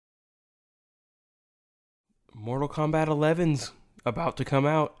Mortal Kombat 11's about to come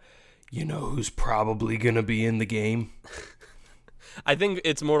out. You know who's probably going to be in the game? I think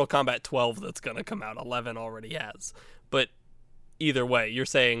it's Mortal Kombat 12 that's going to come out. 11 already has. But either way, you're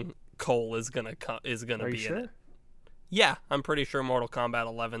saying Cole is going to be sure? in it. Yeah, I'm pretty sure Mortal Kombat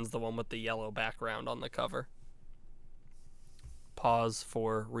 11's the one with the yellow background on the cover. Pause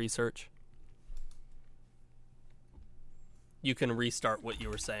for research. You can restart what you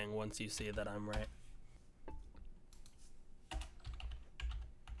were saying once you see that I'm right.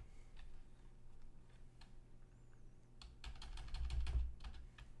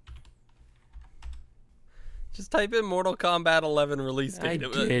 Just type in Mortal Kombat 11 release date.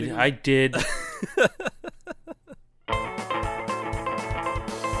 I did.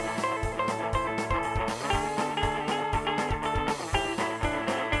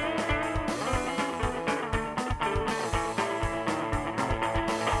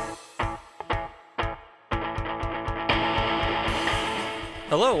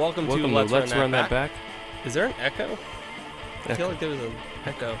 Hello, welcome to Let's Run That Back. Back. Is there an echo? I feel like there was an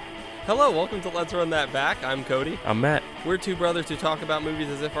echo. Hello, welcome to Let's Run That Back. I'm Cody. I'm Matt. We're two brothers who talk about movies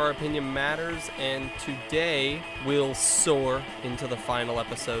as if our opinion matters, and today we'll soar into the final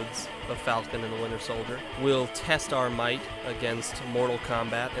episodes of Falcon and the Winter Soldier. We'll test our might against Mortal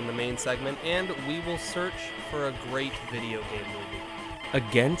Kombat in the main segment, and we will search for a great video game movie.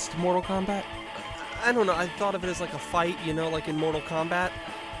 Against Mortal Kombat? I don't know, I thought of it as like a fight, you know, like in Mortal Kombat.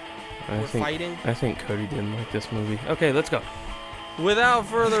 We're fighting. I think Cody didn't like this movie. Okay, let's go. Without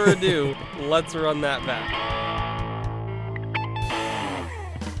further ado, let's run that back.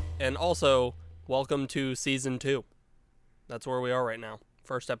 And also, welcome to Season 2. That's where we are right now.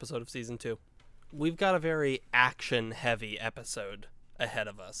 First episode of Season 2. We've got a very action-heavy episode ahead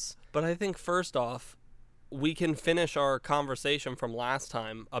of us. But I think first off, we can finish our conversation from last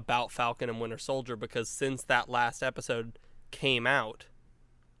time about Falcon and Winter Soldier, because since that last episode came out,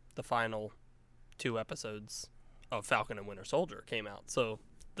 the final 2 episodes of Falcon and Winter Soldier came out. So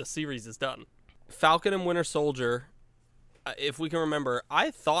the series is done. Falcon and Winter Soldier, if we can remember,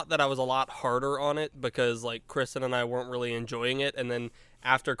 I thought that I was a lot harder on it because like Kristen and I weren't really enjoying it. And then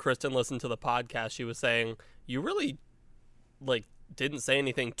after Kristen listened to the podcast, she was saying, you really like didn't say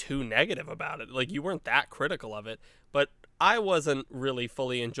anything too negative about it. Like you weren't that critical of it, but I wasn't really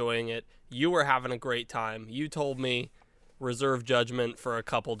fully enjoying it. You were having a great time. You told me reserve judgment for a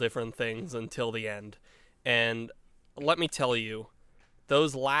couple different things until the end. And let me tell you,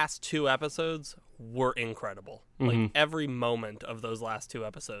 those last 2 episodes were incredible. Mm-hmm. Like every moment of those last 2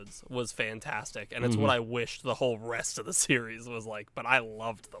 episodes was fantastic. And it's what I wished the whole rest of the series was like, but I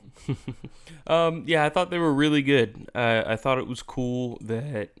loved them. Yeah, I thought they were really good. I thought it was cool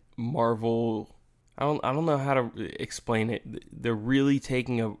that Marvel, I don't know how to explain it. They're really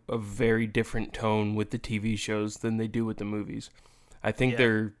taking a very different tone with the TV shows than they do with the movies. I think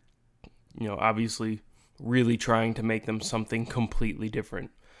they're, obviously really trying to make them something completely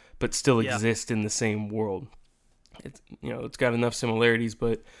different, but still exist in the same world. It's got enough similarities,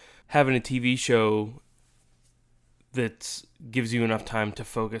 but having a TV show that gives you enough time to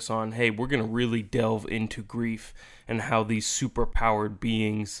focus on, hey, we're going to really delve into grief and how these super-powered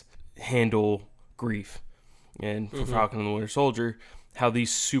beings handle grief. And for Falcon and the Winter Soldier, how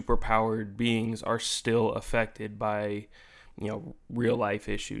these super-powered beings are still affected by, real-life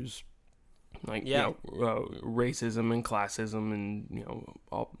issues. Like, racism and classism and,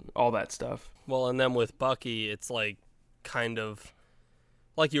 all that stuff. Well, and then with Bucky, it's like kind of,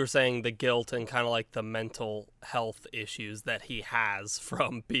 like you were saying, the guilt and kind of like the mental health issues that he has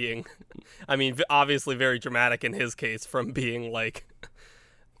from being, I mean, obviously very dramatic in his case, from being like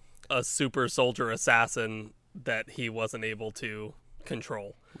a super soldier assassin that he wasn't able to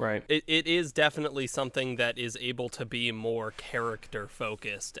control. Right. It is definitely something that is able to be more character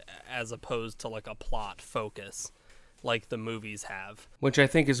focused as opposed to like a plot focus like the movies have. Which I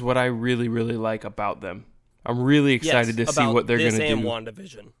think is what I really, really like about them. I'm really excited to see what they're going to do. This and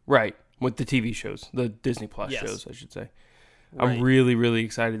WandaVision. Right. With the TV shows, the Disney Plus shows, I should say. Right. I'm really, really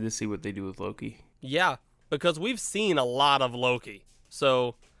excited to see what they do with Loki. Yeah, because we've seen a lot of Loki.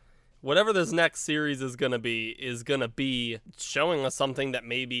 So whatever this next series is going to be showing us something that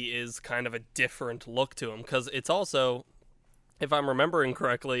maybe is kind of a different look to him. Because it's also, if I'm remembering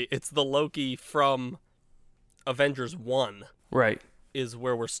correctly, it's the Loki from Avengers 1. Right. Is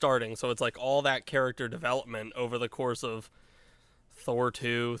where we're starting. So it's like all that character development over the course of Thor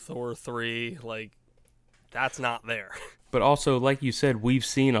 2, Thor 3, like, that's not there. But also, like you said, we've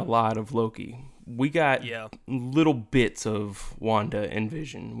seen a lot of Loki. We got little bits of Wanda and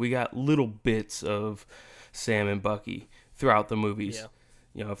Vision. We got little bits of Sam and Bucky throughout the movies.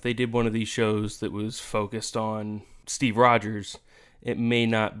 if they did one of these shows that was focused on Steve Rogers, it may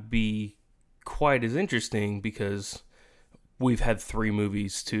not be quite as interesting because we've had 3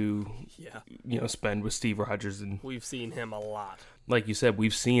 movies to spend with Steve Rogers, and we've seen him a lot. Like you said,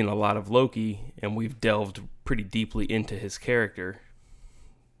 we've seen a lot of Loki, and we've delved pretty deeply into his character.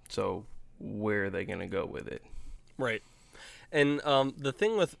 So where are they going to go with it? Right. And the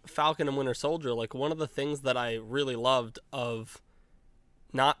thing with Falcon and Winter Soldier, like one of the things that I really loved of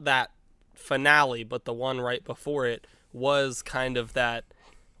not that finale, but the one right before it, was kind of that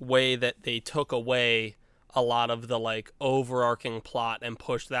way that they took away a lot of the like overarching plot and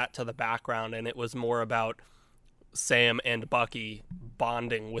pushed that to the background, and it was more about Sam and Bucky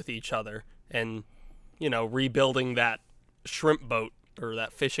bonding with each other and, rebuilding that shrimp boat or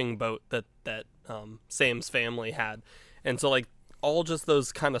that fishing boat that Sam's family had. And so like all just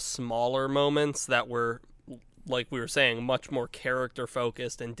those kind of smaller moments that were, like we were saying, much more character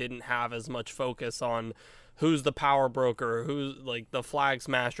focused and didn't have as much focus on who's the power broker, who's like the flag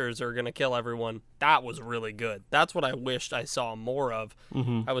smashers are going to kill everyone. That was really good. That's what I wished I saw more of.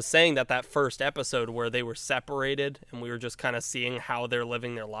 Mm-hmm. I was saying that first episode where they were separated and we were just kind of seeing how they're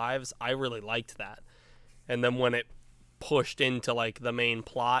living their lives, I really liked that. And then when it pushed into like the main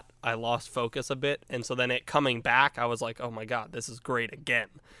plot, I lost focus a bit, and so then it coming back, I was like, oh my god, this is great again.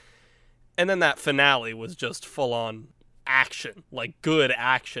 And then that finale was just full on action, like good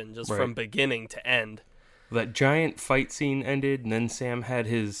action, just from beginning to end. That giant fight scene ended, and then Sam had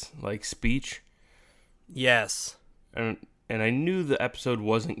his like speech. Yes. And I knew the episode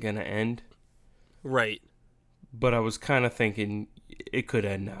wasn't gonna end. Right. But I was kind of thinking it could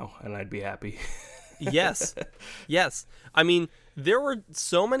end now, and I'd be happy. Yes. Yes. I mean, there were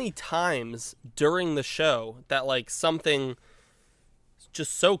so many times during the show that like something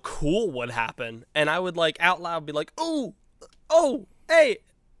just so cool would happen, and I would like out loud be like, oh, hey,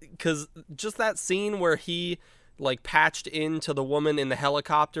 because just that scene where he like patched into the woman in the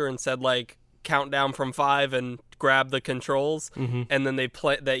helicopter and said like count down from 5 and grab the controls, mm-hmm. and then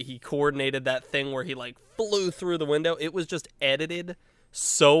that he coordinated that thing where he like flew through the window. It was just edited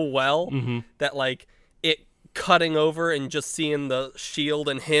so well mm-hmm. that like it cutting over and just seeing the shield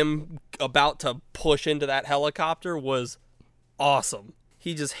and him about to push into that helicopter was awesome.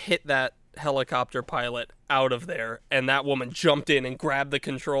 He just hit that helicopter pilot out of there, and that woman jumped in and grabbed the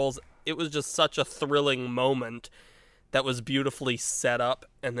controls. It was just such a thrilling moment that was beautifully set up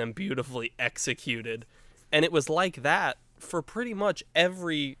and then beautifully executed. And it was like that for pretty much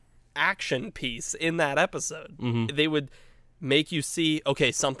every action piece in that episode. Mm-hmm. They would make you see,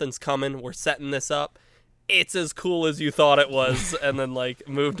 okay, something's coming, we're setting this up, it's as cool as you thought it was, and then like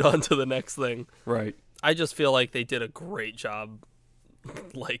moved on to the next thing. Right. I just feel like they did a great job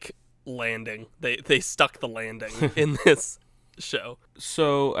like landing. They stuck the landing in this show.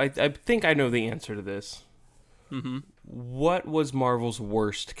 So I think I know the answer to this. Mm-hmm. What was Marvel's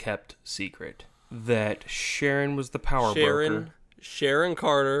worst kept secret? That Sharon was the power broker? Sharon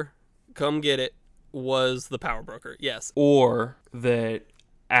Carter, come get it, was the power broker, yes. Or that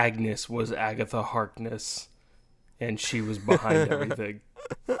Agnes was Agatha Harkness and she was behind everything?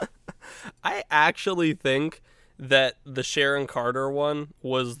 I actually think that the Sharon Carter one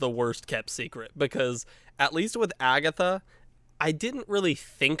was the worst kept secret, because at least with Agatha, I didn't really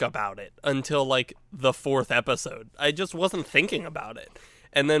think about it until like the 4th episode. I just wasn't thinking about it.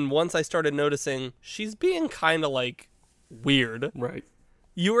 And then once I started noticing she's being kind of like weird, right,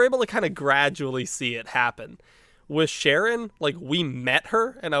 you were able to kind of gradually see it happen. With Sharon, like we met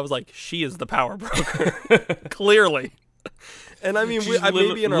her and I was like, she is the power broker. Clearly. And I mean,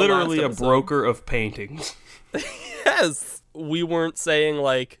 maybe in our literally last a episode, broker of paintings. yes. We weren't saying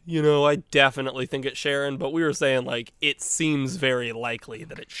like, I definitely think it's Sharon, but we were saying like, it seems very likely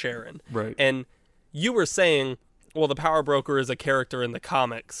that it's Sharon. Right. And you were saying, well, the power broker is a character in the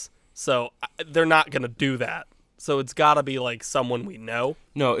comics, so they're not going to do that. So it's got to be like someone we know.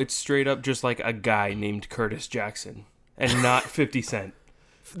 No, it's straight up just like a guy named Curtis Jackson and not 50 Cent.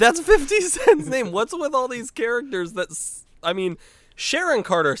 That's 50 Cent's name. What's with all these characters Sharon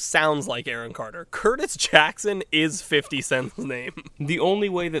Carter sounds like Aaron Carter. Curtis Jackson is 50 Cent's name. The only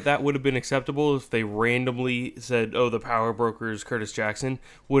way that would have been acceptable if they randomly said, oh, the power broker is Curtis Jackson,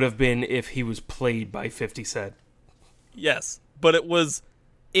 would have been if he was played by 50 Cent. Yes, but it was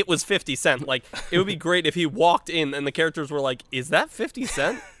 50 Cent. Like, it would be great if he walked in and the characters were like, is that 50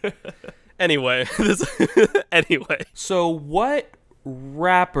 Cent? Anyway. So what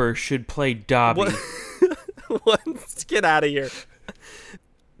rapper should play Dobby? Let's get out of here.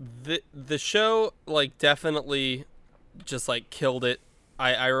 The show, like, definitely just, like, killed it.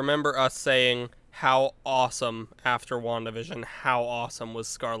 I remember us saying how awesome, after WandaVision, how awesome was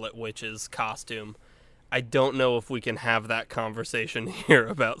Scarlet Witch's costume. I don't know if we can have that conversation here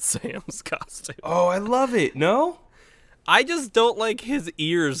about Sam's costume. Oh, I love it. No? I just don't like his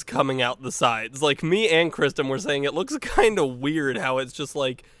ears coming out the sides. Like, me and Kristen were saying it looks kind of weird how it's just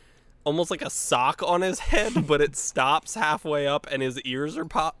like almost like a sock on his head, but it stops halfway up and his ears are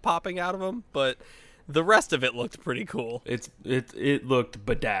popping out of him. But the rest of it looked pretty cool. It looked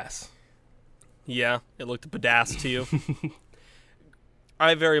badass. Yeah, it looked badass to you.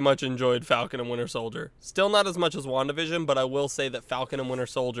 I very much enjoyed Falcon and Winter Soldier. Still not as much as WandaVision, but I will say that Falcon and Winter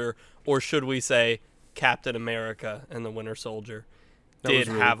Soldier, or should we say Captain America and the Winter Soldier, did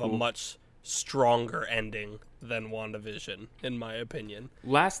really have cool. A much stronger ending than WandaVision, in my opinion.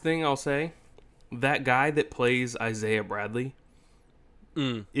 Last thing I'll say, that guy that plays Isaiah Bradley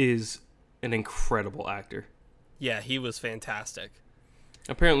is an incredible actor. Yeah, he was fantastic.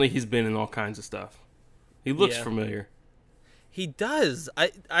 Apparently he's been in all kinds of stuff. He looks familiar. He does.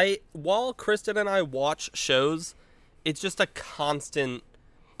 I while Kristen and I watch shows, it's just a constant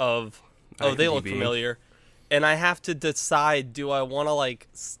of, oh, they look familiar. And I have to decide, do I want to, like,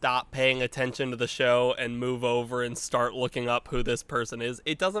 stop paying attention to the show and move over and start looking up who this person is?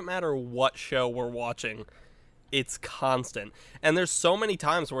 It doesn't matter what show we're watching. It's constant. And there's so many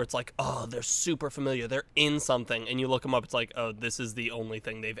times where it's like, oh, they're super familiar. They're in something. And you look them up, it's like, oh, this is the only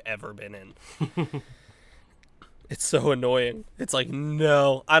thing they've ever been in. It's so annoying. It's like,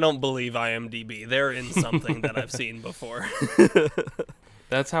 no, I don't believe IMDb. They're in something that I've seen before.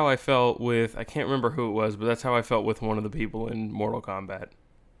 That's how I felt with, I can't remember who it was, but that's how I felt with one of the people in Mortal Kombat.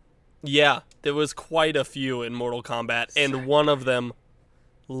 Yeah, there was quite a few in Mortal Kombat, and one of them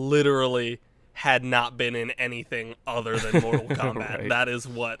literally had not been in anything other than Mortal Kombat. Right. That is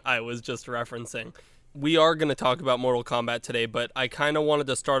what I was just referencing. We are going to talk about Mortal Kombat today, but I kind of wanted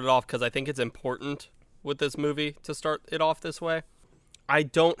to start it off because I think it's important with this movie to start it off this way. I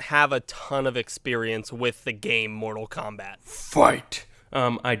don't have a ton of experience with the game Mortal Kombat. Fight!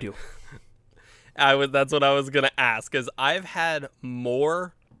 I do. That's what I was going to ask, because I've had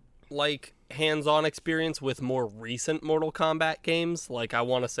more, like, hands-on experience with more recent Mortal Kombat games. Like, I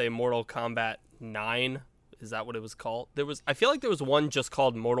want to say Mortal Kombat 9. Is that what it was called? I feel like there was one just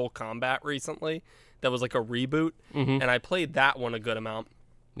called Mortal Kombat recently that was like a reboot, and I played that one a good amount.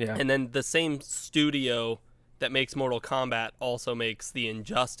 Yeah. And then the same studio that makes Mortal Kombat also makes the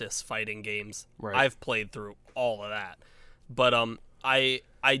Injustice fighting games. Right. I've played through all of that. But I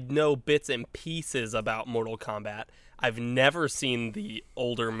know bits and pieces about Mortal Kombat. I've never seen the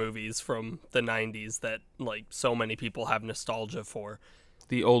older movies from the 90s that, like, so many people have nostalgia for.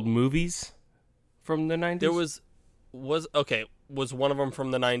 The old movies from the 90s? There was one of them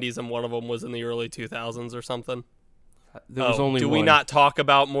from the 90s and one of them was in the early 2000s or something? There was only one. Do we not talk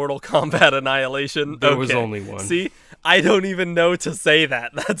about Mortal Kombat Annihilation? There was only one. See, I don't even know to say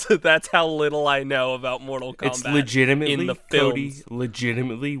that. That's how little I know about Mortal Kombat. It's legitimately, in the Cody, films.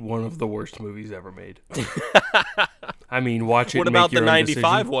 Legitimately one of the worst movies ever made. I mean, watch it. What and about make your the own 95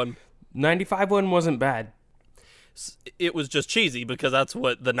 decision. one? 95 one wasn't bad. It was just cheesy because that's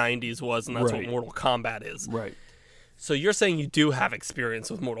what the 90s was, and that's Right. what Mortal Kombat is. Right. So you're saying you do have experience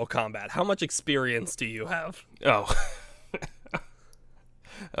with Mortal Kombat. How much experience do you have? Oh.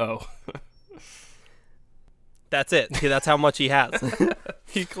 Oh. That's it. That's how much he has.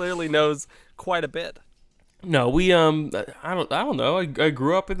 He clearly knows quite a bit. No, we I don't know. I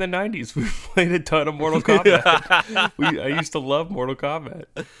grew up in the 90s. We played a ton of Mortal Kombat. I used to love Mortal Kombat.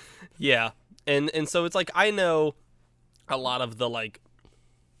 Yeah. And so it's like I know a lot of the, like,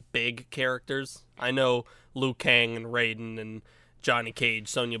 big characters. I know Liu Kang and Raiden and Johnny Cage,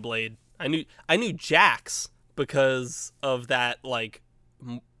 Sonya Blade. I knew Jax because of that, like,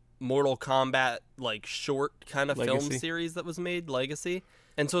 Mortal Kombat, like, short kind of Legacy. film series that was made, Legacy.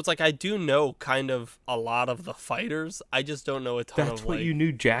 And so it's like I do know kind of a lot of the fighters. I just don't know a ton That's of, what like, you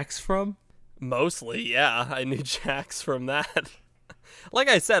knew Jax from? Mostly, yeah. I knew Jax from that. Like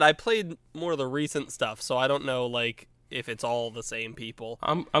I said, I played more of the recent stuff, so I don't know, like, if it's all the same people.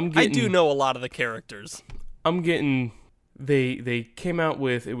 I do know a lot of the characters. I'm getting they came out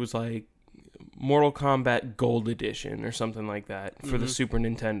with, it was like Mortal Kombat Gold Edition or something like that for the Super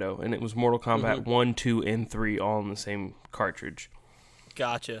Nintendo, and it was Mortal Kombat 1, 2, and 3 all in the same cartridge.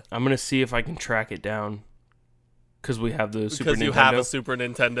 Gotcha. I'm going to see if I can track it down because we have the Super Nintendo. Because you have a Super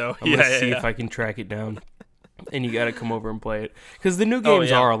Nintendo. I'm going to see if I can track it down, and you got to come over and play it because the new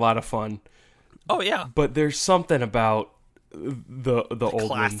games are a lot of fun. Oh, yeah. But there's something about the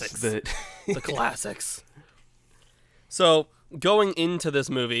old classics. ones that The classics. So, going into this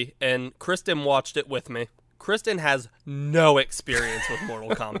movie, and Kristen watched it with me. Kristen has no experience with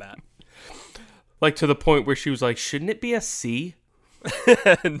Mortal Kombat. Like to the point where she was like, shouldn't it be a C?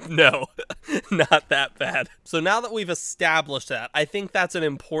 No, not that bad. So now that we've established that, I think that's an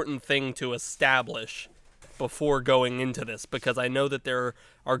important thing to establish before going into this, because I know that there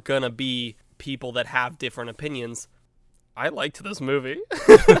are gonna be people that have different opinions. I liked this movie.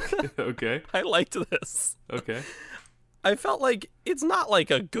 Okay. I liked this. Okay. I felt like it's not like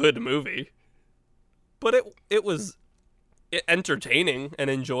a good movie, but it was entertaining and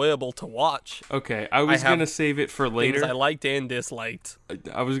enjoyable to watch. Okay. I was going to save it for later. Things I liked and disliked.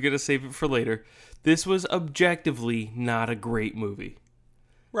 I was going to save it for later. This was objectively not a great movie.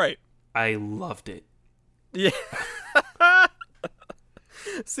 Right. I loved it. Yeah.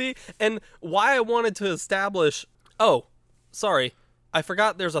 See, and why I wanted to establish... Oh, sorry. I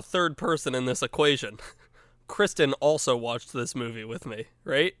forgot there's a third person in this equation. Kristen also watched this movie with me,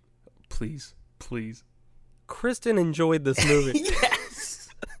 right? Please. Kristen enjoyed this movie. Yes!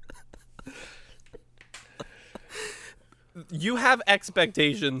 You have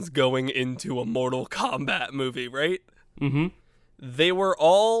expectations going into a Mortal Kombat movie, right? Mm-hmm. They were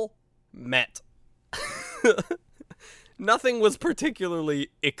all met. Nothing was particularly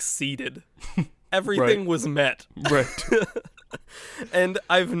exceeded. Everything Right. was met. Right. And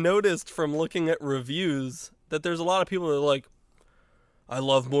I've noticed from looking at reviews that there's a lot of people that are like, I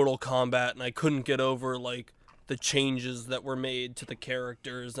love Mortal Kombat and I couldn't get over like the changes that were made to the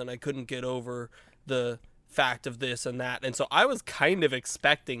characters and I couldn't get over the fact of this and that. And so I was kind of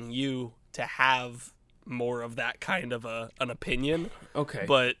expecting you to have more of that kind of an opinion. Okay.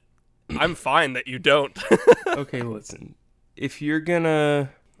 But I'm fine that you don't. Okay, listen. If you're gonna...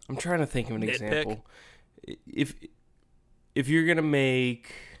 I'm trying to think of an example. If you're gonna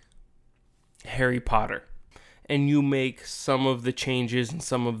make Harry Potter and you make some of the changes and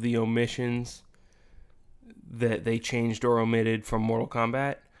some of the omissions that they changed or omitted from Mortal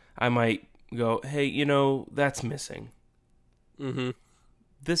Kombat, I might go, hey, that's missing. Mm-hmm.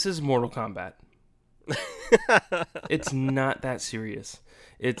 This is Mortal Kombat. It's not that serious.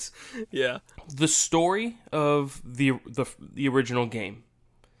 It's Yeah. the story of the original game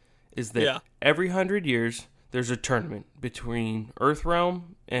is that every 100 years there's a tournament between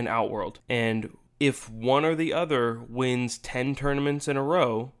Earthrealm and Outworld, and if one or the other wins 10 tournaments in a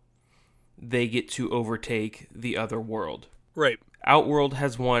row, they get to overtake the other world. Right. Outworld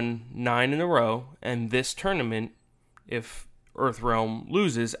has won 9 in a row, and this tournament, if Earthrealm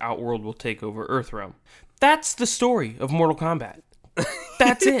loses, Outworld will take over Earthrealm. That's the story of Mortal Kombat.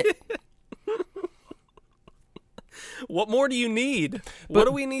 That's it. What more do you need? What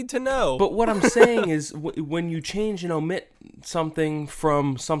do we need to know? But what I'm saying is, when you change and omit something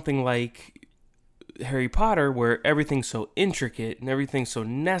from something like Harry Potter, where everything's so intricate and everything's so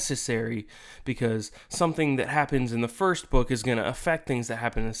necessary, because something that happens in the first book is going to affect things that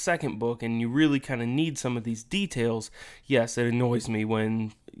happen in the second book, and you really kind of need some of these details. Yes, it annoys me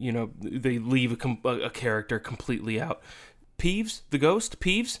when they leave a character completely out. Peeves, the ghost,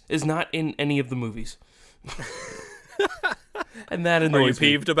 Peeves, is not in any of the movies. And that annoys me. Are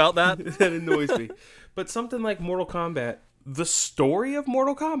you peeved about that? That annoys me. But something like Mortal Kombat, the story of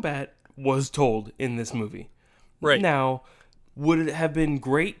Mortal Kombat was told in this movie. Right. Now, would it have been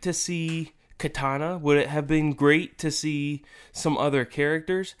great to see Katana? Would it have been great to see some other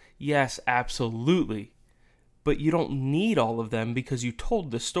characters? Yes, absolutely. But you don't need all of them because you told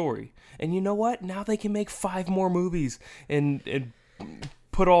the story. And you know what? Now they can make 5 more movies and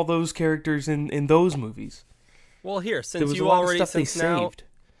put all those characters in those movies. Well, here, There since was you a lot already of stuff they since now saved.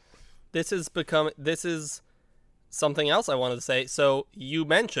 this is something else I wanted to say. So you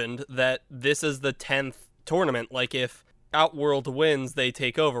mentioned that this is the 10th tournament. Like if Outworld wins, they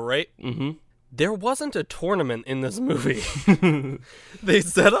take over, right? Mm-hmm. There wasn't a tournament in this movie. They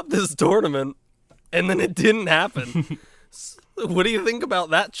set up this tournament, and then it didn't happen. What do you think about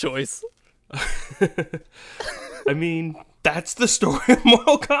that choice? I mean, that's the story of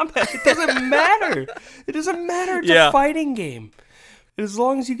Mortal Kombat. It doesn't matter. It doesn't matter. It's a fighting game. As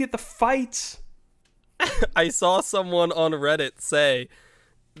long as you get the fights. I saw someone on Reddit say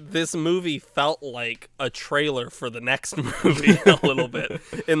this movie felt like a trailer for the next movie a little bit,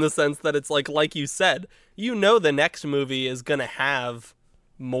 in the sense that it's like you said, the next movie is going to have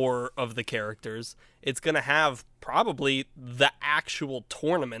more of the characters. It's going to have probably the actual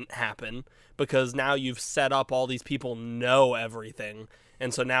tournament happen, because now you've set up all these people know everything,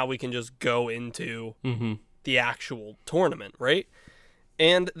 and so now we can just go into the actual tournament, right?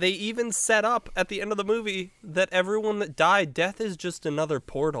 And they even set up at the end of the movie that everyone that died, death is just another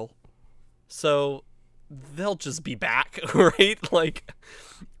portal. So they'll just be back, right? Like,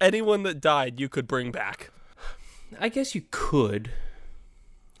 anyone that died, you could bring back. I guess you could.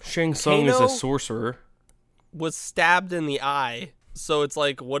 Shang Tsung is a Kano sorcerer. was stabbed in the eye, so it's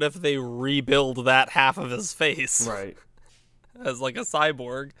like, what if they rebuild that half of his face? Right. As like a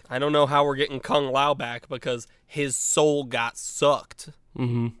cyborg. I don't know how we're getting Kung Lao back because his soul got sucked.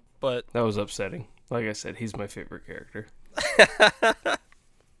 Mm-hmm. But That was upsetting. Like I said, he's my favorite character.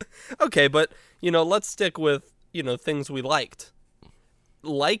 okay, but let's stick with things we liked.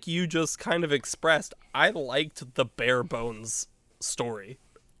 Like you just kind of expressed, I liked the bare bones story.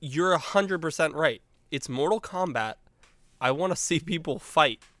 You're 100% right. It's Mortal Kombat. I want to see people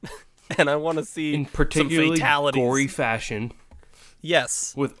fight, and I want to see In some particularly fatalities. gory fashion,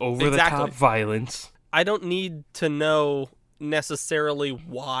 Yes, with over-the-top violence. I don't need to know necessarily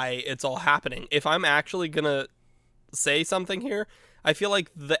why it's all happening. If I'm actually gonna say something here, I feel like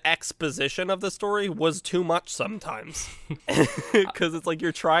the exposition of the story was too much sometimes. Because it's like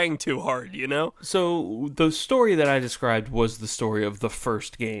you're trying too hard, So the story that I described was the story of the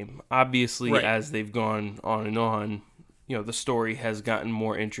first game. Obviously, Right. as they've gone on, the story has gotten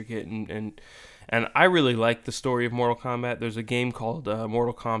more intricate, and I really like the story of Mortal Kombat. There's a game called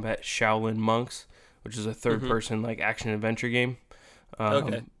Mortal Kombat Shaolin Monks, which is a third-person like action-adventure game,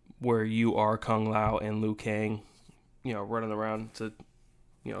 Okay. where you are Kung Lao and Liu Kang, running around. It's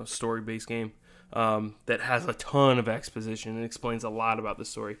a story-based game that has a ton of exposition and explains a lot about the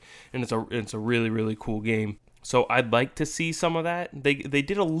story, and it's a really, really cool game. So I'd like to see some of that. They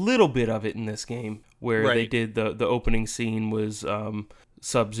did a little bit of it in this game, where they Right. did the opening scene was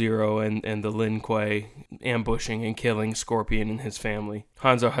Sub-Zero and the Lin Kuei ambushing and killing Scorpion and his family.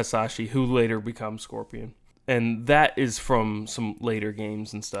 Hanzo Hasashi, who later becomes Scorpion. And that is from some later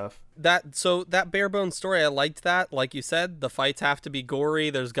games and stuff. That bare bones story, I liked that. Like you said, the fights have to be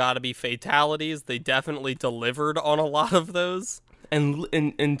gory. There's got to be fatalities. They definitely delivered on a lot of those.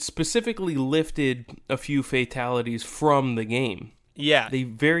 And specifically lifted a few fatalities from the game. Yeah. They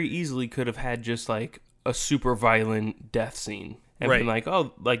very easily could have had just like a super violent death scene and Right. been like,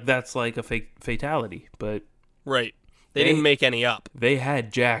 oh, like that's like a fatality. But Right. They didn't make any up. they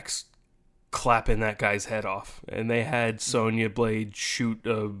had Jax clapping that guy's head off, and they had Sonya Blade shoot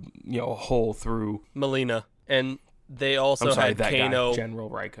a hole through. Melina. And they also I'm sorry, had that Kano. guy, General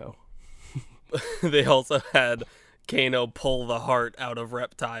Raiko. They also had Kano pull the heart out of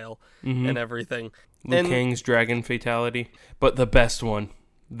Reptile and everything. Liu And- Kang's dragon fatality, but the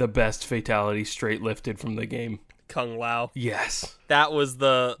best fatality straight lifted from the game. Kung Lao. Yes. That was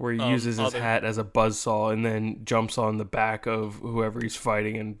the Where he uses his hat as a buzzsaw and then jumps on the back of whoever he's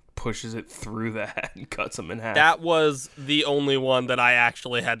fighting and pushes it through the hat and cuts him in half. That was the only one that I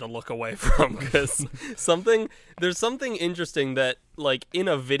actually had to look away from because there's something interesting that like in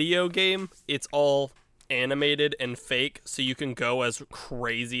a video game, it's all animated and fake, so you can go as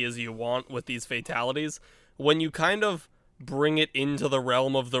crazy as you want with these fatalities. When you kind of bring it into the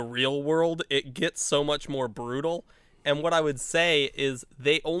realm of the real world, it gets so much more brutal. And what I would say is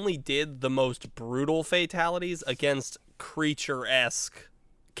they only did the most brutal fatalities against creature-esque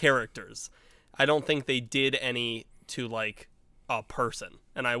characters. I don't think they did any to like a person.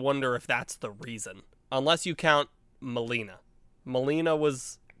 And I wonder if that's the reason. Unless you count Melina. Melina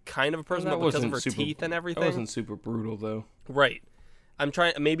was kind of a person, That but because of her wasn't teeth and everything. That wasn't super brutal though. Right. I'm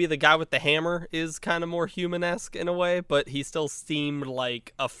trying. Maybe the guy with the hammer is kind of more human-esque in a way, but he still seemed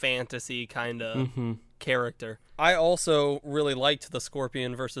like a fantasy kind of character. I also really liked the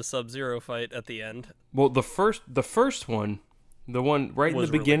Scorpion versus Sub-Zero fight at the end. Well, the first one, the one right in Was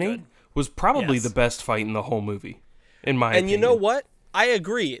the really beginning, good. was probably Yes. the best fight in the whole movie, in my And opinion. you know what? I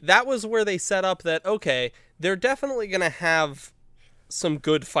agree. That was where they set up that, okay, they're definitely going to have some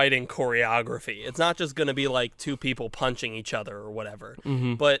good fighting choreography. It's not just going to be like two people punching each other or whatever.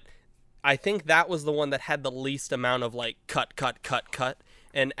 But I think that was the one that had the least amount of like cut.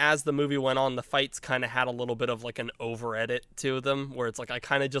 And as the movie went on, the fights kind of had a little bit of like an over edit to them where it's like, I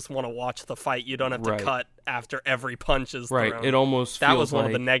kind of just want to watch the fight. You don't have to Right. cut after every punch is Right. thrown. It almost That feels was one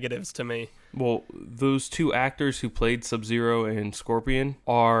of like- the negatives to me. Well, those two actors who played Sub-Zero and Scorpion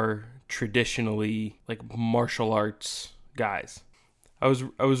are traditionally like martial arts guys. I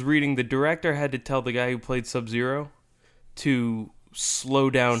was reading the director had to tell the guy who played Sub-Zero to slow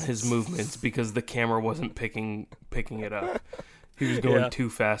down his movements because the camera wasn't picking it up. He was going Yeah.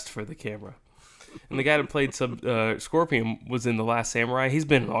 too fast for the camera. And the guy that played Scorpion was in The Last Samurai. He's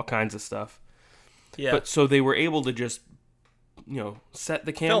been in all kinds of stuff. Yeah. But so they were able to just set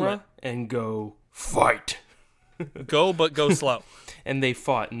the Film camera and go fight. Go, but go slow. And they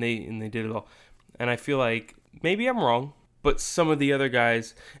fought and they did it all. And I feel like maybe I'm wrong, But some of the other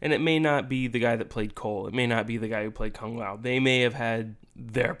guys, and it may not be the guy that played Cole, it may not be the guy who played Kung Lao. They may have had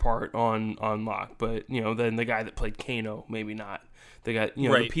their part on lock, but then the guy that played Kano, maybe not. The guy,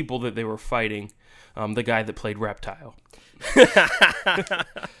 Right. the people that they were fighting, the guy that played Reptile.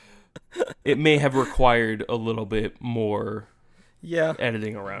 It may have required a little bit more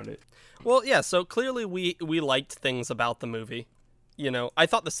editing around it. Well, yeah, so clearly we liked things about the movie. I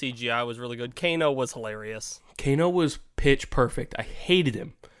thought the CGI was really good. Kano was hilarious. Kano was pitch perfect. I hated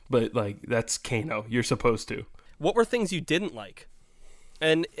him, but that's Kano. You're supposed to. What were things you didn't like?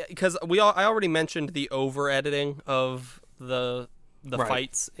 And because I already mentioned the over editing of the Right.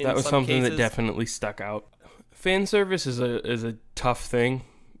 fights. In that was some something cases. that definitely stuck out. Fan service is a tough thing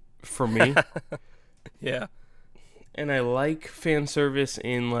for me. Yeah. And I like fan service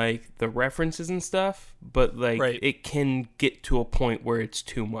in the references and stuff, but Right. it can get to a point where it's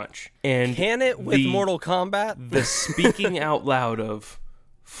too much. And Can it with Mortal Kombat? the speaking out loud of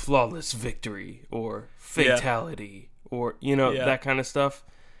flawless victory or fatality or that kind of stuff.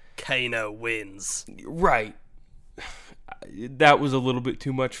 Kano wins. Right. That was a little bit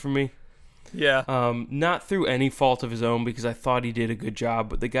too much for me. Yeah. Not through any fault of his own, because I thought he did a good job,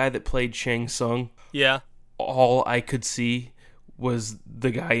 but the guy that played Shang Tsung, Yeah. all I could see was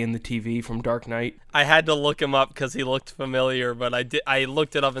the guy in the TV from Dark Knight. I had to look him up because he looked familiar, but I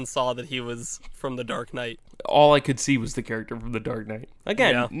looked it up and saw that he was from The Dark Knight. All I could see was the character from the Dark Knight.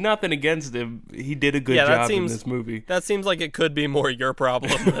 Again, Yeah. nothing against him. He did a good Yeah, that job in seems- this movie. That seems like it could be more your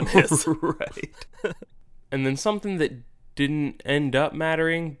problem than his. Right. And then something that didn't end up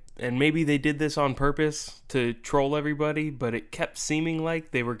mattering, and maybe they did this on purpose to troll everybody, but it kept seeming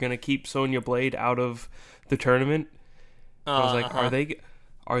like they were going to keep Sonya Blade out of the tournament. I was like,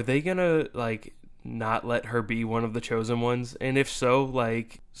 are they going to not let her be one of the chosen ones? And if so,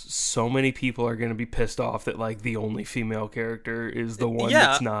 so many people are going to be pissed off that the only female character is the one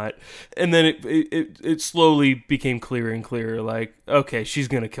that's not. And then it slowly became clearer and clearer, okay, she's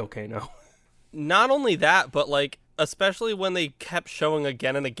going to kill Kano. Not only that, but especially when they kept showing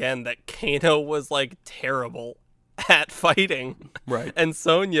again and again that Kano was terrible at fighting. Right. And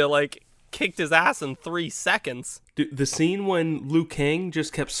Sonya kicked his ass in 3 seconds. Dude, the scene when Liu Kang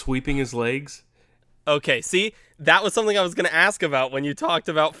just kept sweeping his legs. Okay, see? That was something I was going to ask about when you talked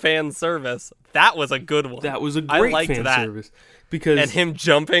about fan service. That was a good one. That was a I great liked fan that. service. Because And him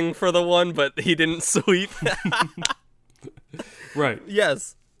jumping for the one, but he didn't sweep. right.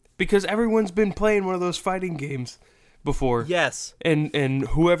 Yes. Because everyone's been playing one of those fighting games before. Yes. And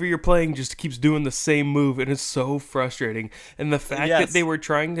whoever you're playing just keeps doing the same move, and it's so frustrating. And the fact that Yes. they were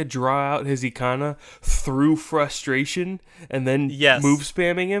trying to draw out his Ikana through frustration and then Yes. move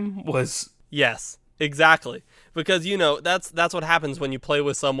spamming him was... Yes, exactly. Because that's what happens when you play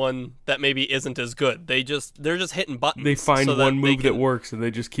with someone that maybe isn't as good. they're just hitting buttons. They find so that one they move that can- works, and they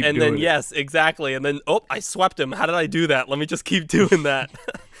just keep and doing then it. yes, exactly. And then I swept him. How did I do that? Let me just keep doing that.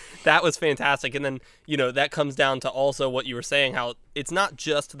 That was fantastic. And then that comes down to also what you were saying, how it's not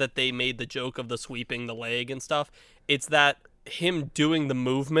just that they made the joke of the sweeping the leg and stuff. It's that him doing the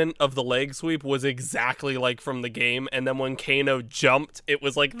movement of the leg sweep was exactly like from the game, and then when Kano jumped, it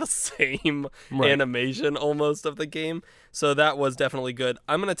was the same Right. animation almost of the game. So that was definitely good.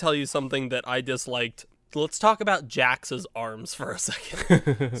 I'm going to tell you something that I disliked. Let's talk about Jax's arms for a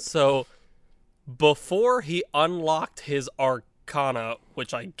second. So before he unlocked his Arcana,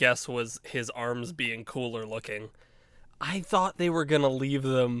 which I guess was his arms being cooler looking, I thought they were going to leave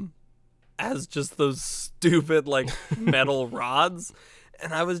them as just those stupid metal rods,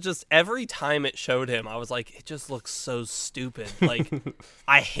 and I was just, every time it showed him, I was like, it just looks so stupid.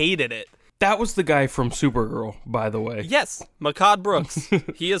 I hated it. That was the guy from Supergirl, by the way. Yes, Makad Brooks.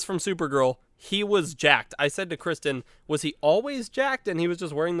 He is from Supergirl. He was jacked. I said to Kristen, was he always jacked and he was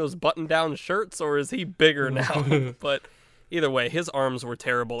just wearing those button-down shirts, or is he bigger now? But either way, his arms were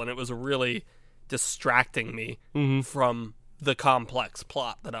terrible, and it was really distracting me from the complex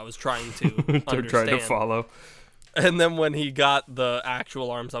plot that I was trying to They're understand. trying to follow. And then when he got the actual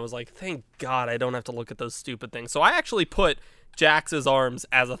arms, I was like, thank God I don't have to look at those stupid things. So I actually put Jax's arms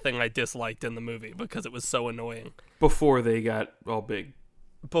as a thing I disliked in the movie because it was so annoying. Before they got all big.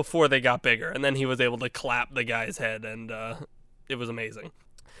 Before they got bigger. And then he was able to clap the guy's head, and it was amazing.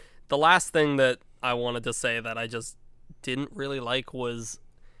 The last thing that I wanted to say that I just didn't really like was...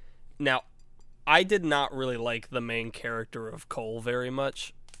 Now, I did not really like the main character of Cole very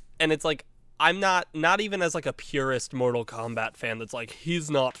much. And it's I'm not even as a purist Mortal Kombat fan that's he's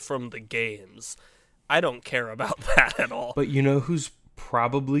not from the games. I don't care about that at all. But you know who's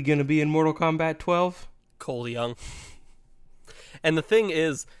probably going to be in Mortal Kombat 12? Cole Young. And the thing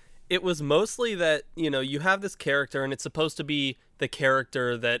is It was mostly that, you have this character and it's supposed to be the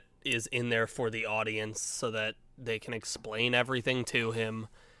character that is in there for the audience so that they can explain everything to him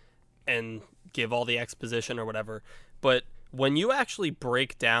and give all the exposition or whatever. But when you actually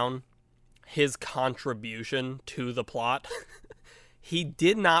break down his contribution to the plot, he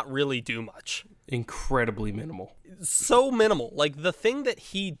did not really do much. Incredibly minimal. So minimal. Like, the thing that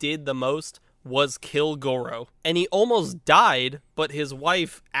he did the most was kill Goro. And he almost died, but his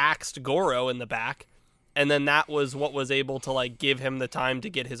wife axed Goro in the back. And then that was what was able to, like, give him the time to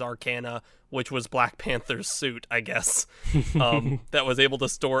get his Arcana, which was Black Panther's suit, I guess. That was able to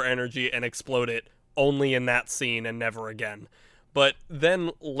store energy and explode it only in that scene and never again. But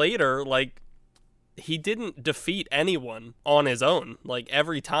then later, like, he didn't defeat anyone on his own. Like,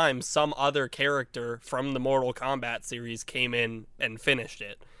 every time some other character from the Mortal Kombat series came in and finished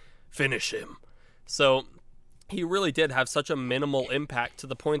it. Finish him. So he really did have such a minimal impact, to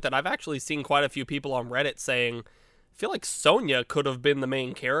the point that I've actually seen quite a few people on Reddit saying, I feel like Sonya could have been the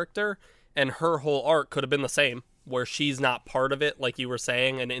main character and her whole arc could have been the same, where she's not part of it, like you were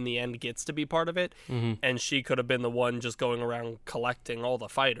saying, and in the end gets to be part of it. Mm-hmm. And she could have been the one just going around collecting all the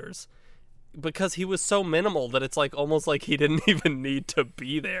fighters, because he was so minimal that it's like almost like he didn't even need to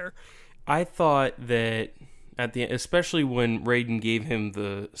be there. I thought that at the end, especially when Raiden gave him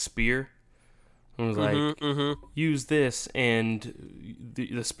the spear, it was like, use this, and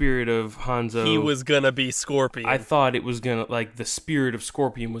the spirit of Hanzo. He was gonna be Scorpion. I thought it was gonna, like, the spirit of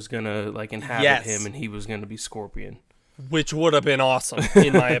Scorpion was gonna, like, inhabit him, and he was gonna be Scorpion. Which would have been awesome,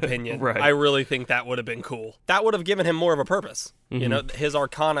 in my opinion. Right. I really think that would have been cool. That would have given him more of a purpose. Mm-hmm. His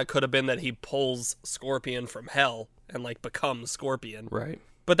Arcana could have been that he pulls Scorpion from hell and, like, becomes Scorpion. Right.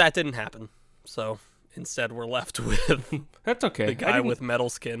 But that didn't happen. So instead, we're left with That's okay. the guy with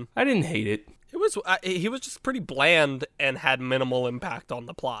metal skin. I didn't hate it. He was just pretty bland and had minimal impact on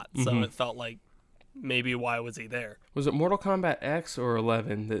the plot. So it felt like, maybe why was he there? Was it Mortal Kombat X or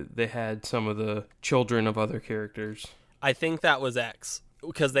 11 that they had some of the children of other characters? I think that was X,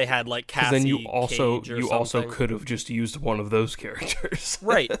 because they had, like, Cassie. Then you also Cage or also something. could have just used one of those characters.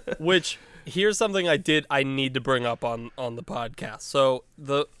 Right. Which, here's something I need to bring up on the podcast. So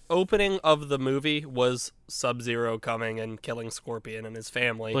the opening of the movie was Sub-Zero coming and killing Scorpion and his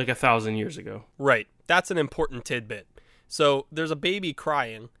family. Like 1,000 years ago. Right. That's an important tidbit. So there's a baby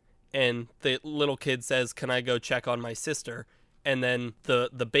crying, and the little kid says, "Can I go check on my sister?" And then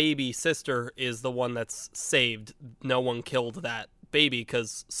the baby sister is the one that's saved. No one killed that baby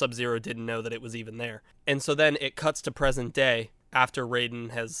because Sub-Zero didn't know that it was even there. And so then it cuts to present day after Raiden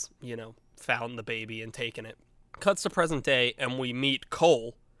has, found the baby and taken it. Cuts to present day, and we meet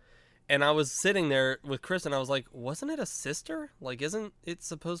Cole. And I was sitting there with Chris, and I was like, wasn't it a sister? Like, isn't it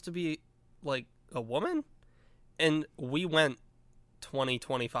supposed to be, like, a woman? And we went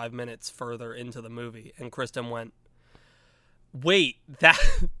 25 minutes further into the movie, and Kristen went, wait,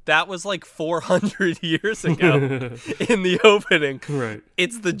 that was like 400 years ago in the opening. Right.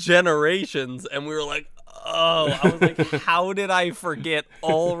 It's the generations. And we were like, oh, I was like, how did I forget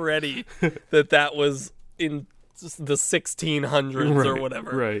already that was in the 1600s or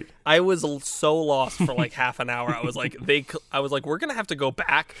whatever? Right. I was so lost for like half an hour. I was like, we're going to have to go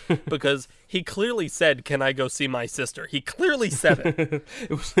back, because he clearly said, "Can I go see my sister?" He clearly said it.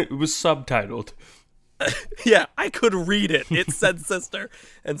 It was subtitled. Yeah, I could read it. It said sister.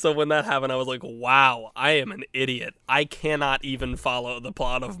 And so when that happened, I was like, wow, I am an idiot. I cannot even follow the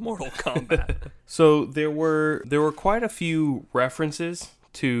plot of Mortal Kombat. So there were quite a few references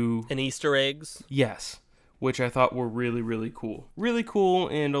to And Easter eggs. Yes, which I thought were really, really cool. Really cool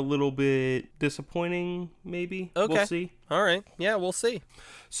and a little bit disappointing, maybe. Okay. We'll see. All right. Yeah, we'll see.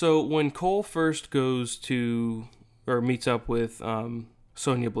 So when Cole first goes or meets up with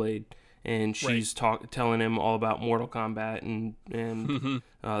Sonya Blade, and she's telling him all about Mortal Kombat and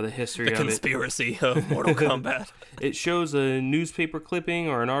the history of it. The conspiracy of Mortal Kombat. It shows a newspaper clipping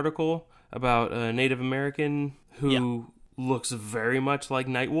or an article about a Native American who looks very much like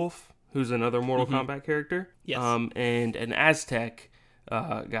Nightwolf, who's another Mortal Kombat character. Yes. And an Aztec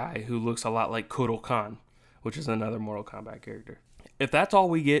guy who looks a lot like Kotal Khan, which is another Mortal Kombat character. If that's all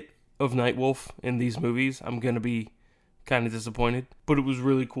we get of Nightwolf in these movies, I'm going to be kind of disappointed. But it was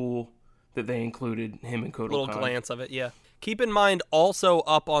really cool that they included him and Kotal Khan. Little glance of it, yeah. Keep in mind, also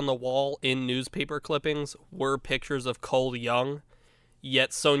up on the wall in newspaper clippings were pictures of Cole Young,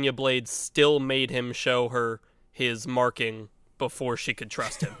 yet Sonya Blade still made him show her his marking before she could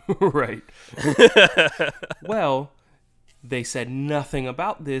trust him. Right. Well, they said nothing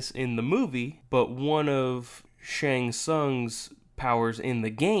about this in the movie, but one of Shang Tsung's powers in the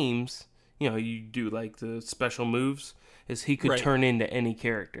games, you do like the special moves, is he could turn into any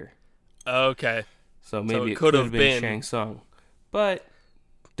character. Okay. So maybe it it could have been been Shang Tsung. But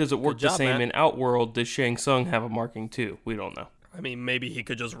does it work Good job, the same Matt. in Outworld? Does Shang Tsung have a marking too? We don't know. I mean, maybe he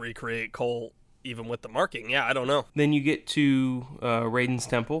could just recreate Cole even with the marking. Yeah, I don't know. Then you get to Raiden's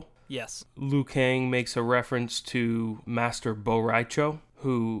Temple. Yes. Liu Kang makes a reference to Master Bo' Rai Cho,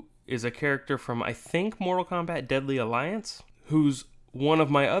 who is a character from, I think, Mortal Kombat Deadly Alliance, who's one of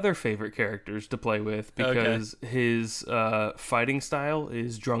my other favorite characters to play with because his fighting style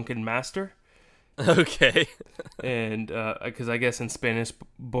is Drunken Master. Okay. And because I guess in Spanish,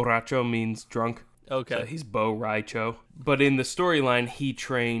 borracho means drunk. Okay. So he's Bo' Rai Cho. But in the storyline, he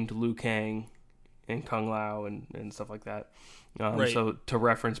trained Liu Kang and Kung Lao and stuff like that. Right. So to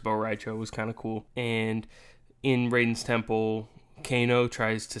reference Bo' Rai Cho was kind of cool. And in Raiden's Temple, Kano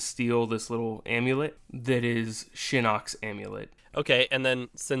tries to steal this little amulet that is Shinnok's amulet. Okay, and then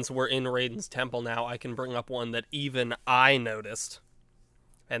since we're in Raiden's Temple now, I can bring up one that even I noticed.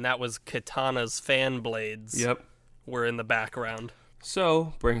 And that was Kitana's fan blades. Yep. Were in the background.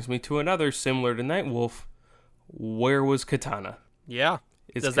 So, brings me to another similar to Nightwolf. Where was Kitana? Yeah.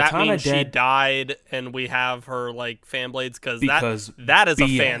 Is Does that Kitana mean she dead? died and we have her, like, fan blades? Because that is BS.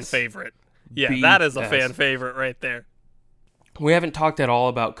 a fan favorite. Yeah, that is a BS. fan favorite right there. We haven't talked at all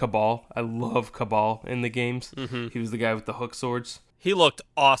about Cabal. I love Cabal in the games. Mm-hmm. He was the guy with the hook swords. He looked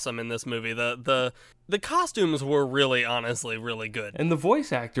awesome in this movie. The costumes were really, honestly, really good. And the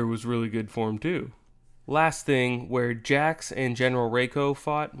voice actor was really good for him, too. Last thing, where Jax and General Reiko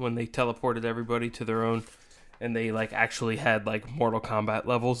fought when they teleported everybody to their own, and they like actually had like Mortal Kombat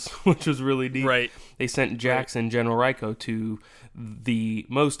levels, which was really neat. Right. They sent Jax and General Reiko to the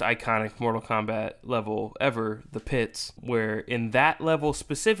most iconic Mortal Kombat level ever, the pits, where in that level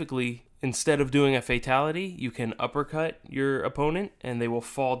specifically, instead of doing a fatality, you can uppercut your opponent and they will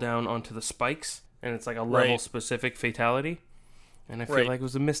fall down onto the spikes, and it's like a level specific fatality. And I feel like it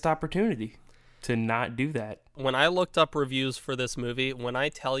was a missed opportunity to not do that. When I looked up reviews for this movie, when I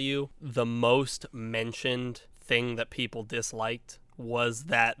tell you the most mentioned thing that people disliked was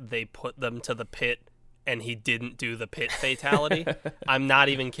that they put them to the pit and he didn't do the pit fatality. I'm not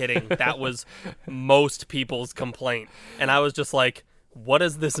even kidding. That was most people's complaint. And I was just like, what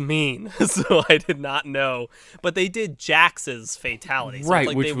does this mean? So I did not know. But they did Jax's fatality. So Right,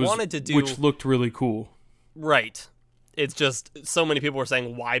 like which which looked really cool. Right. It's just so many people were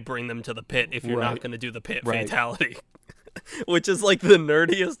saying, why bring them to the pit if you're not going to do the pit fatality? Which is like the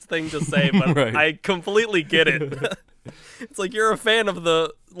nerdiest thing to say, but I completely get it. It's like you're a fan of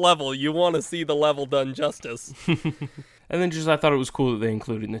the level. You want to see the level done justice. And then I thought it was cool that they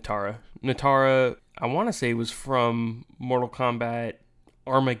included Natara. Natara, I want to say, was from Mortal Kombat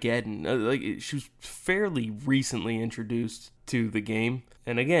Armageddon. She was fairly recently introduced to the game.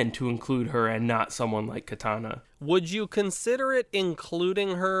 And again, to include her and not someone like Kitana. Would you consider it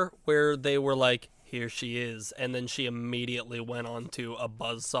including her where they were like, here she is, and then she immediately went on to a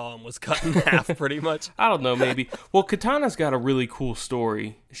buzzsaw and was cut in half pretty much? I don't know, maybe. Well, Kitana's got a really cool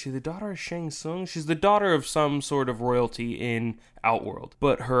story. Is she the daughter of Shang Tsung? She's the daughter of some sort of royalty in Outworld.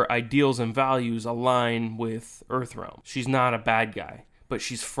 But her ideals and values align with Earthrealm. She's not a bad guy, but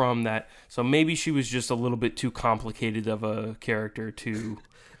she's from that. So maybe she was just a little bit too complicated of a character to...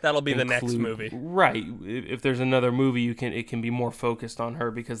 That'll be the next movie. Right. If there's another movie, it can be more focused on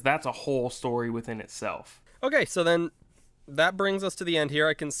her because that's a whole story within itself. Okay, so then that brings us to the end here.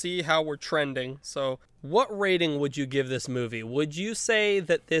 I can see how we're trending. So what rating would you give this movie? Would you say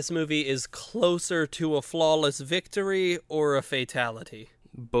that this movie is closer to a flawless victory or a fatality?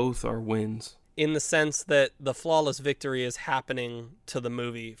 Both are wins. In the sense that the flawless victory is happening to the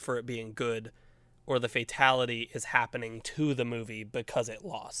movie for it being good, or the fatality is happening to the movie because it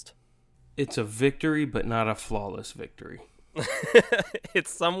lost. It's a victory, but not a flawless victory.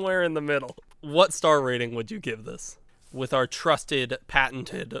 It's somewhere in the middle. What star rating would you give this? With our trusted,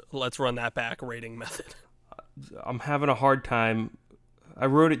 patented, let's run that back rating method. I'm having a hard time. I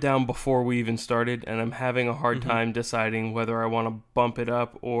wrote it down before we even started, and I'm having a hard time deciding whether I want to bump it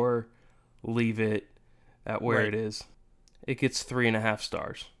up or leave it at where it is. It gets 3.5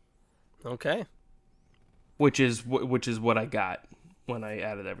 stars. Okay. Which is what I got when I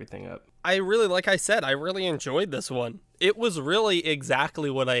added everything up. Like I said, I really enjoyed this one. It was really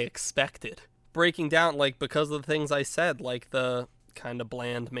exactly what I expected. Breaking down, because of the things I said, like the kind of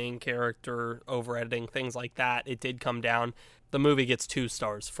bland main character, over-editing, things like that, it did come down. The movie gets 2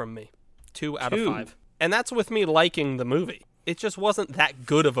 stars from me. 2 out of 5. And that's with me liking the movie. It just wasn't that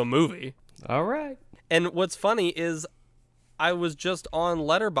good of a movie. All right. And what's funny is I was just on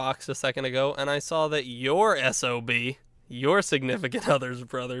Letterboxd a second ago, and I saw that your SOB, your significant other's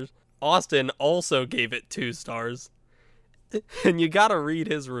brothers, Austin, also gave it 2 stars. And you gotta read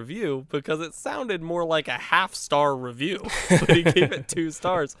his review because it sounded more like a half-star review, but he gave it 2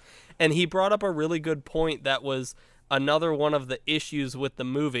 stars. And he brought up a really good point that was another one of the issues with the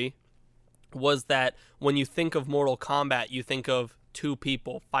movie was that when you think of Mortal Kombat, you think of 2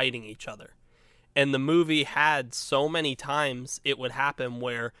 people fighting each other. And the movie had so many times it would happen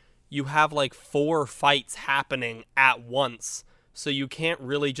where you have like 4 fights happening at once. So you can't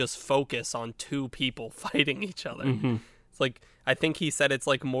really just focus on 2 people fighting each other. Mm-hmm. It's like, I think he said it's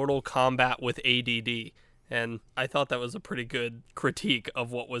like Mortal Kombat with ADD. And I thought that was a pretty good critique of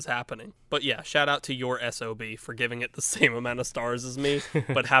what was happening. But yeah, shout out to your SOB for giving it the same amount of stars as me,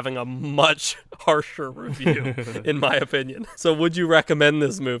 but having a much harsher review, in my opinion. So would you recommend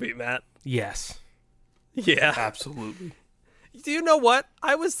this movie, Matt? Yes. Yeah. Absolutely. Do you know what?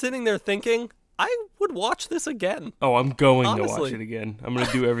 I was sitting there thinking, I would watch this again. Oh, I'm going to Honestly. watch it again. I'm going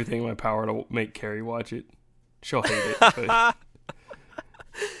to do everything in my power to make Carrie watch it. She'll hate it. But...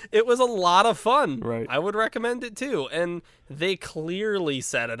 It was a lot of fun. Right. I would recommend it too. And they clearly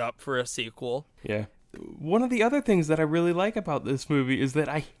set it up for a sequel. Yeah. One of the other things that I really like about this movie is that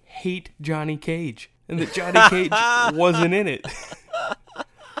I hate Johnny Cage. And that Johnny Cage wasn't in it.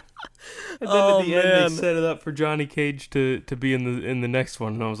 And then at the end, they set it up for Johnny Cage to be in the next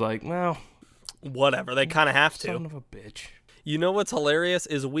one. And I was like, well... Whatever. They kind of have to. Son of a bitch. You know what's hilarious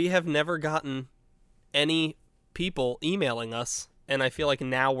is we have never gotten any people emailing us. And I feel like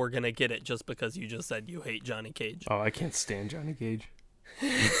now we're going to get it just because you just said you hate Johnny Cage. Oh, I can't stand Johnny Cage.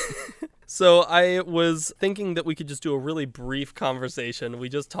 So I was thinking that we could just do a really brief conversation. We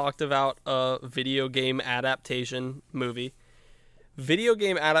just talked about a video game adaptation movie. Video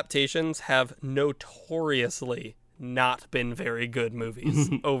game adaptations have notoriously not been very good movies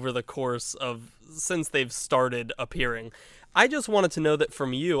over the course of since they've started appearing. I just wanted to know that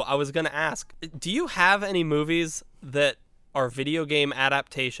from you. I was going to ask, do you have any movies that are video game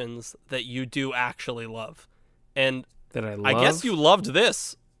adaptations that you do actually love? And that I love? I guess you loved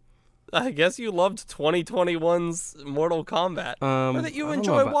this. I guess you loved 2021's Mortal Kombat. Or that you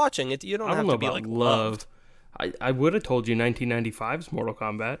enjoy watching it. You don't have to be like loved. I would have told you 1995's Mortal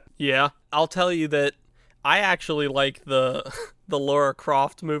Kombat. Yeah. I'll tell you that I actually like the Lara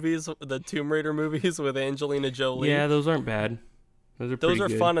Croft movies, the Tomb Raider movies with Angelina Jolie. Yeah, those aren't bad. Those are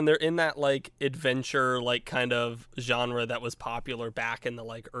fun, and they're in that like adventure like kind of genre that was popular back in the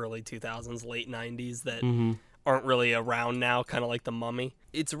like early 2000s, late 90s that aren't really around now, kind of like The Mummy.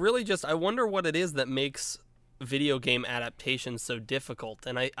 It's really just, I wonder what it is that makes video game adaptations so difficult.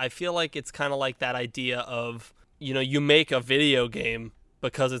 And I feel like it's kind of like that idea of, you know, you make a video game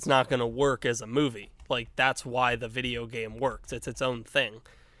because it's not going to work as a movie. Like, that's why the video game works. It's its own thing.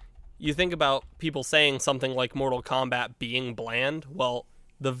 You think about people saying something like Mortal Kombat being bland. Well,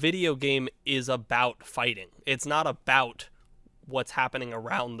 the video game is about fighting. It's not about what's happening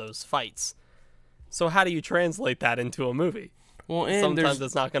around those fights. So how do you translate that into a movie? Well, and sometimes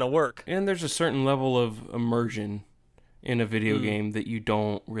it's not going to work. And there's a certain level of immersion in a video game that you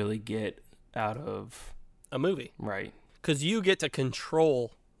don't really get out of a movie. Right. Because you get to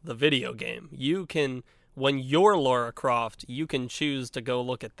control the video game. You can, when you're Lara Croft, you can choose to go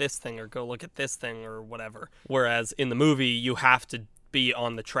look at this thing or go look at this thing or whatever. Whereas in the movie, you have to be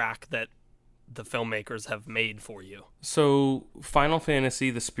on the track that the filmmakers have made for you. So Final Fantasy,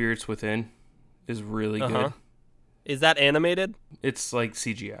 The Spirits Within is really good. Is that animated? It's like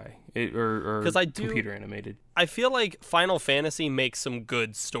CGI or computer animated. I feel like Final Fantasy makes some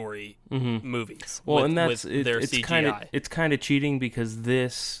good story movies. Well, and that's their it's CGI. It's kind of cheating because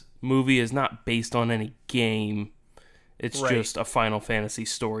this movie is not based on any game. It's just a Final Fantasy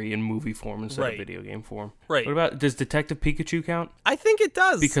story in movie form instead of video game form. Right. What about, does Detective Pikachu count? I think it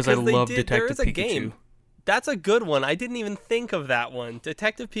does. Because I love Detective Pikachu. Game. That's a good one. I didn't even think of that one.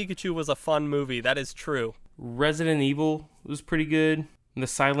 Detective Pikachu was a fun movie. That is true. Resident Evil was pretty good. The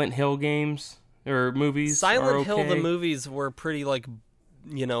Silent Hill games or movies Silent are okay. Hill, the movies were pretty like,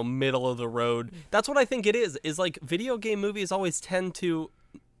 you know, middle of the road. That's what I think it is like video game movies always tend to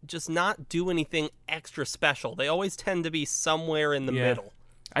just not do anything extra special. They always tend to be somewhere in the middle.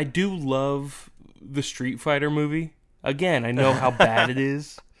 I do love the Street Fighter movie. Again, I know how bad it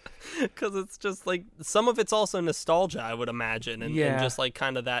is. Because it's just like, some of it's also nostalgia, I would imagine. And just like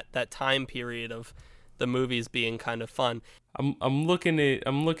kind of that time period of the movies being kind of fun. I'm looking at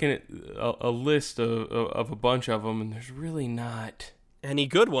a list of a bunch of them, and there's really not any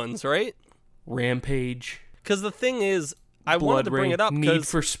good ones, right? Rampage. Because the thing is, I wanted to bring it up. Need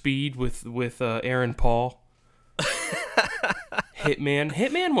for Speed with Aaron Paul.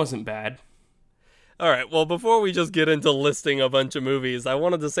 Hitman wasn't bad. All right, well, before we just get into listing a bunch of movies, I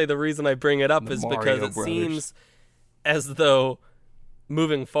wanted to say the reason I bring it up is because it seems as though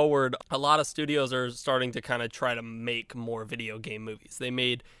moving forward, a lot of studios are starting to kind of try to make more video game movies. They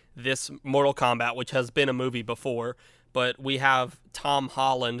made this Mortal Kombat, which has been a movie before, but we have Tom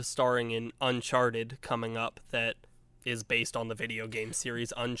Holland starring in Uncharted coming up that is based on the video game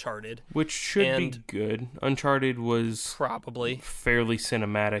series Uncharted. Which should be good. Uncharted was probably fairly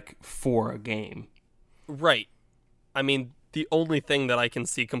cinematic for a game. Right. I mean, the only thing that I can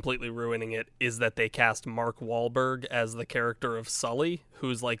see completely ruining it is that they cast Mark Wahlberg as the character of Sully,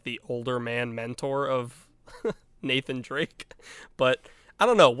 who's like the older man mentor of Nathan Drake. But I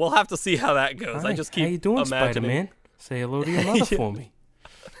don't know. We'll have to see how that goes. Right. I just keep how you doing, imagining. Spider-Man? Say hello to your mother for me.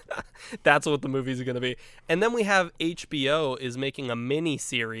 That's what the movies are going to be. And then we have HBO is making a mini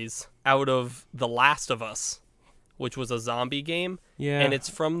series out of The Last of Us, which was a zombie game. Yeah. And it's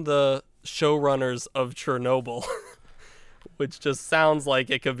from the showrunners of Chernobyl, which just sounds like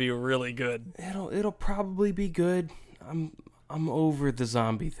it could be really good. It'll probably be good. I'm over the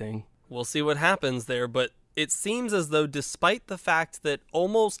zombie thing. We'll see what happens there, but it seems as though despite the fact that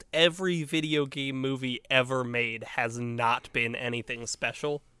almost every video game movie ever made has not been anything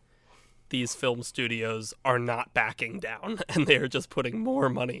special, these film studios are not backing down, and they are just putting more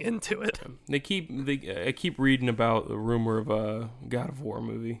money into it. I keep reading about the rumor of a God of War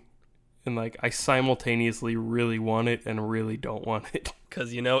movie, and like I simultaneously really want it and really don't want it.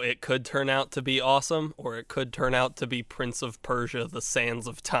 Because, you know, it could turn out to be awesome, or it could turn out to be Prince of Persia: The Sands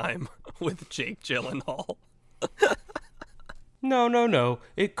of Time with Jake Gyllenhaal. No.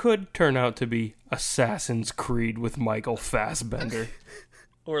 It could turn out to be Assassin's Creed with Michael Fassbender.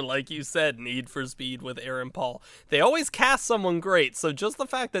 Or, like you said, Need for Speed with Aaron Paul. They always cast someone great, so just the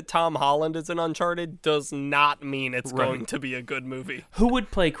fact that Tom Holland is in Uncharted does not mean it's going to be a good movie. Who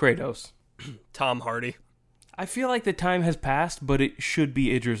would play Kratos? Tom Hardy. I feel like the time has passed, but it should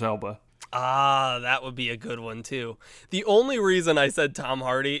be Idris Elba. Ah, that would be a good one, too. The only reason I said Tom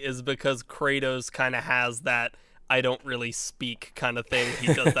Hardy is because Kratos kind of has that I don't really speak kind of thing.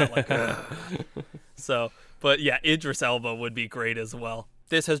 He does that like... So, but yeah, Idris Elba would be great as well.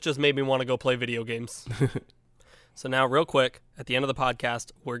 This has just made me want to go play video games. So now, real quick, at the end of the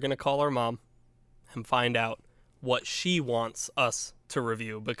podcast, we're going to call our mom and find out what she wants us to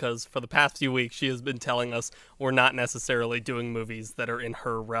review, because for the past few weeks, she has been telling us we're not necessarily doing movies that are in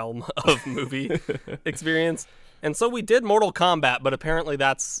her realm of movie experience. And so we did Mortal Kombat, but apparently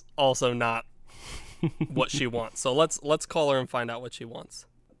that's also not what she wants. So let's call her and find out what she wants.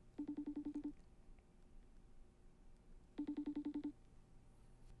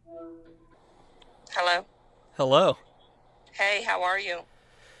 Hello. Hello. Hey, how are you?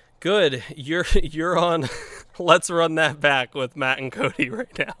 Good. You're on Let's Run That Back with Matt and Cody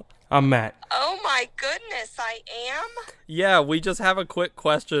right now. I'm Matt. Oh my goodness, I am? Yeah, we just have a quick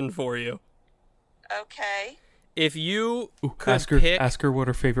question for you. Okay. If you could ask her what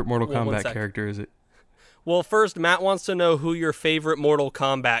her favorite Mortal Kombat character is. Well, first, Matt wants to know who your favorite Mortal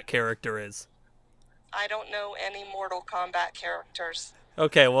Kombat character is. I don't know any Mortal Kombat characters.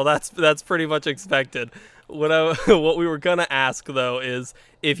 Okay, well that's pretty much expected. What we were gonna ask though is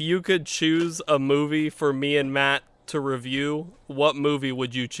if you could choose a movie for me and Matt to review, what movie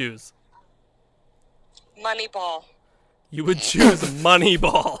would you choose? Moneyball. You would choose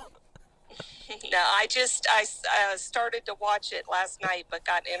Moneyball. No, I started to watch it last night, but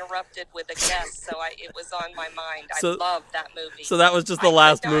got interrupted with a guest, so it was on my mind. I love that movie. So that was just the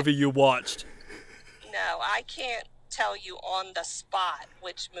last movie you watched. No, I can't tell you on the spot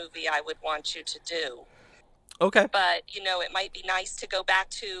which movie I would want you to do. Okay. But, you know, it might be nice to go back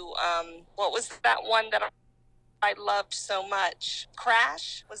to, what was that one that I loved so much?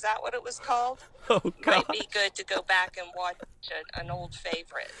 Crash? Was that what it was called? Oh, God. Might be good to go back and watch an old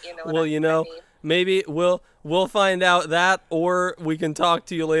favorite. You know what well, I mean? Maybe we'll find out that, or we can talk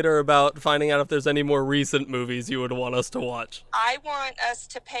to you later about finding out if there's any more recent movies you would want us to watch. I want us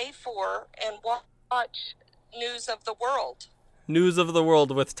to pay for and watch News of the World. News of the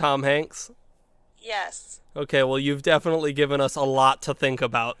World with Tom Hanks? Yes. Okay, well, you've definitely given us a lot to think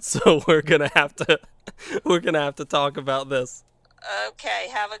about, so we're gonna have to talk about this. Okay,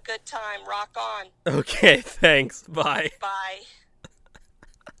 have a good time. Rock on. Okay, thanks. Bye. Bye.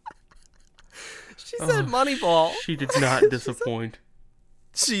 She said Moneyball. She did not disappoint.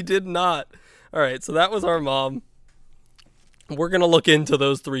 She did not. All right, so that was our mom. We're gonna look into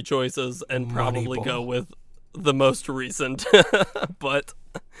those three choices and probably go with the most recent, but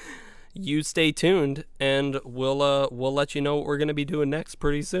you stay tuned and we'll let you know what we're going to be doing next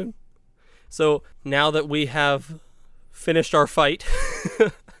pretty soon. So now that we have finished our fight,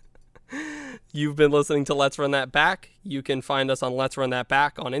 you've been listening to Let's Run That Back. You can find us on Let's Run That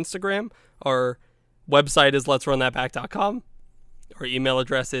Back on Instagram. Our Website is letsrunthatback.com. Our email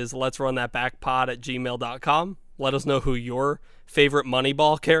address is letsrunthatbackpod@gmail.com. Let us know who your favorite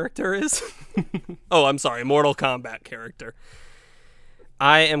Moneyball character is. Oh, I'm sorry, Mortal Kombat character.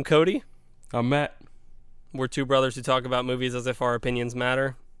 I am Cody. I'm Matt. We're two brothers who talk about movies as if our opinions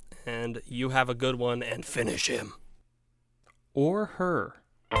matter. And you have a good one and finish him. Or her.